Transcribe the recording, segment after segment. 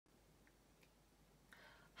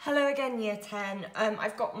Hello again, Year 10.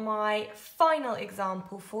 I've got my final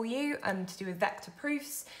example for you to do with vector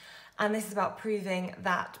proofs, and this is about proving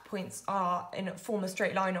that points are form a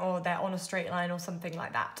straight line or they're on a straight line or something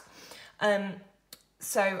like that.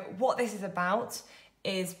 So what this is about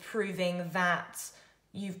is proving that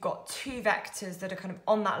you've got two vectors that are kind of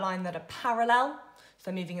on that line that are parallel,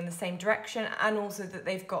 so moving in the same direction, and also that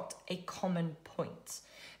they've got a common point.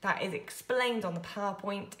 That is explained on the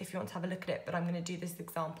PowerPoint if you want to have a look at it, but I'm going to do this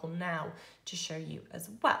example now to show you as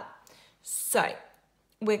well. So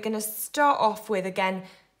we're going to start off with, again,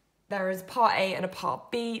 there is part A and a part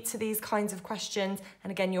B to these kinds of questions. And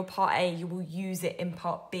again, your part A, you will use it in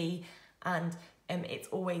part B, and it's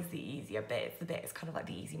always the easier bit. It's kind of like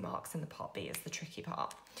the easy marks, and the part B is the tricky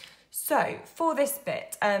part. So for this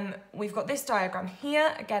bit, we've got this diagram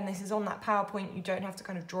here. Again, this is on that PowerPoint. You don't have to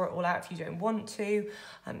kind of draw it all out if you don't want to.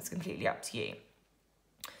 It's completely up to you.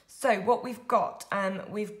 So what we've got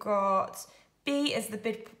B is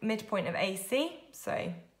the midpoint of AC.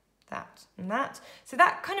 So that and that. So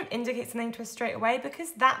that kind of indicates something to us straight away.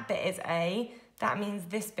 Because that bit is A, that means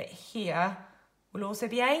this bit here will also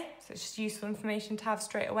be A. So it's just useful information to have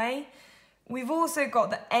straight away. We've also got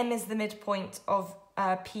that M is the midpoint of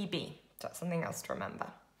PB. So that's something else to remember.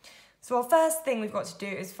 So our first thing we've got to do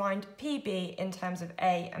is find PB in terms of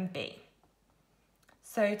A and B.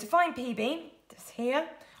 So to find PB, this here,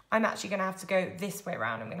 I'm actually going to have to go this way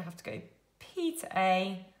around. I'm going to have to go P to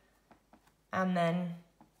A and then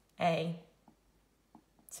A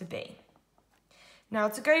to B. Now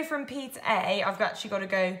to go from P to A, I've actually got to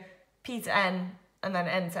go P to N and then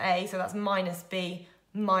N to A. So that's minus B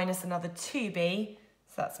minus another 2B.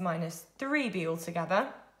 So that's minus 3B altogether.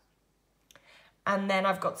 And then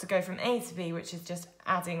I've got to go from A to B, which is just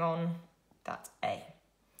adding on that A.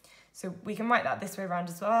 So we can write that this way around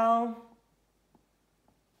as well.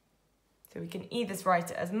 So we can either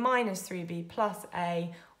write it as minus 3B plus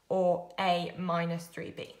A or A minus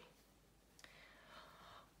 3B.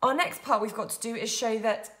 Our next part we've got to do is show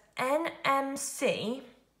that NMC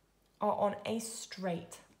are on a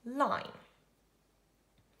straight line.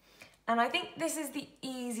 And I think this is the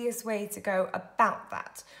easiest way to go about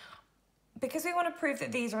that. Because we want to prove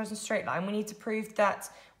that these are on a straight line, we need to prove that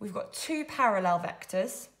we've got two parallel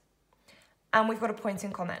vectors and we've got a point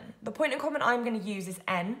in common. The point in common I'm going to use is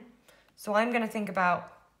N. So I'm going to think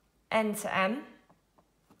about N to M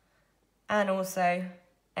and also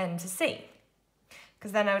N to C.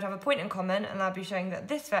 Because then I would have a point in common, and that'd be showing that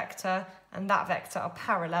this vector and that vector are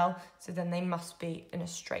parallel, so then they must be in a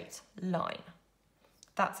straight line.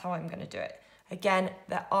 That's how I'm going to do it. Again,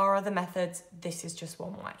 there are other methods. This is just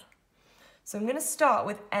one way. So I'm going to start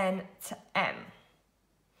with N to M.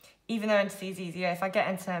 Even though N to C is easier, if I get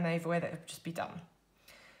N to M over with, it'll just be done.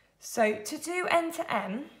 So to do N to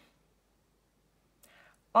M,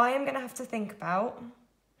 I am going to have to think about,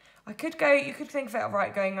 you could think of it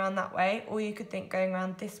right going around that way, or you could think going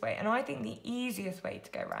around this way. And I think the easiest way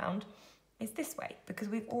to go around is this way, because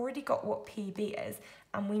we've already got what PB is,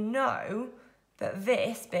 and we know that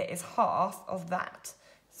this bit is half of that.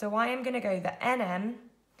 So I am going to go that NM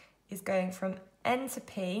is going from N to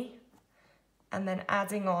P and then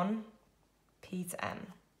adding on P to M.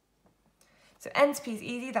 So N to P is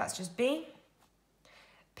easy, that's just B.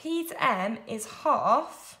 P to M is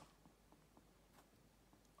half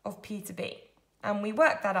of P to B. And we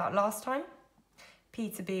worked that out last time. P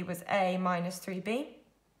to B was A minus 3B.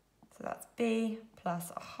 So that's B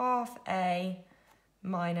plus a half A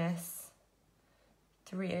minus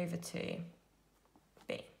 3 over 2B.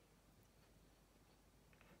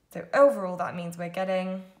 So overall, that means we're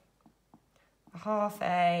getting a half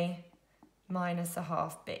A minus a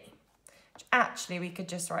half B. Which actually, we could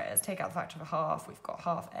just write it as take out the factor of a half. We've got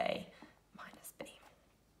half A minus B.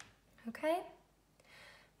 Okay?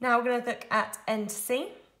 Now we're going to look at N to C.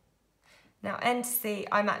 Now N to C,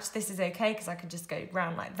 this is okay because I can just go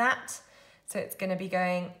round like that. So it's going to be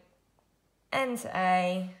going N to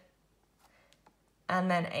A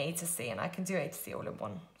and then A to C. And I can do A to C all in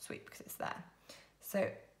one sweep because it's there. So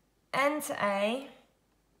N to A,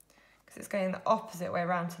 because it's going the opposite way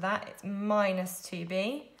around to that, it's minus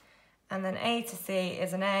 2B. And then A to C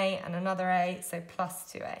is an A and another A, so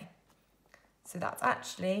plus 2A. So that's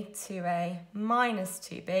actually 2A minus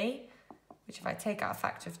 2B, which if I take out a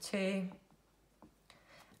factor of 2,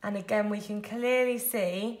 and again, we can clearly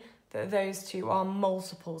see that those two are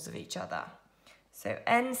multiples of each other. So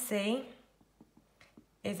NC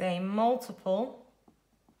is a multiple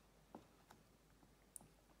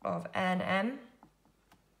of NM,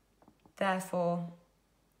 therefore,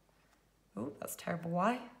 oh, that's terrible,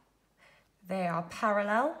 why? They are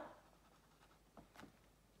parallel.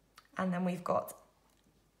 And then we've got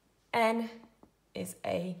N is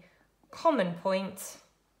a common point.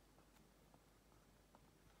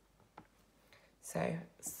 So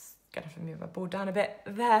gonna have to move my board down a bit.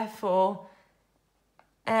 Therefore,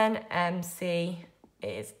 NMC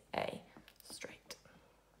is a straight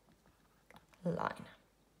line.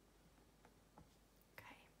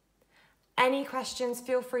 Okay. Any questions,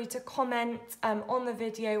 feel free to comment on the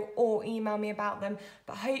video or email me about them.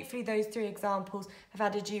 But hopefully those 3 examples have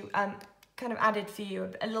added for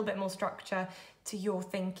you a little bit more structure to your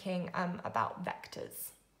thinking about vectors.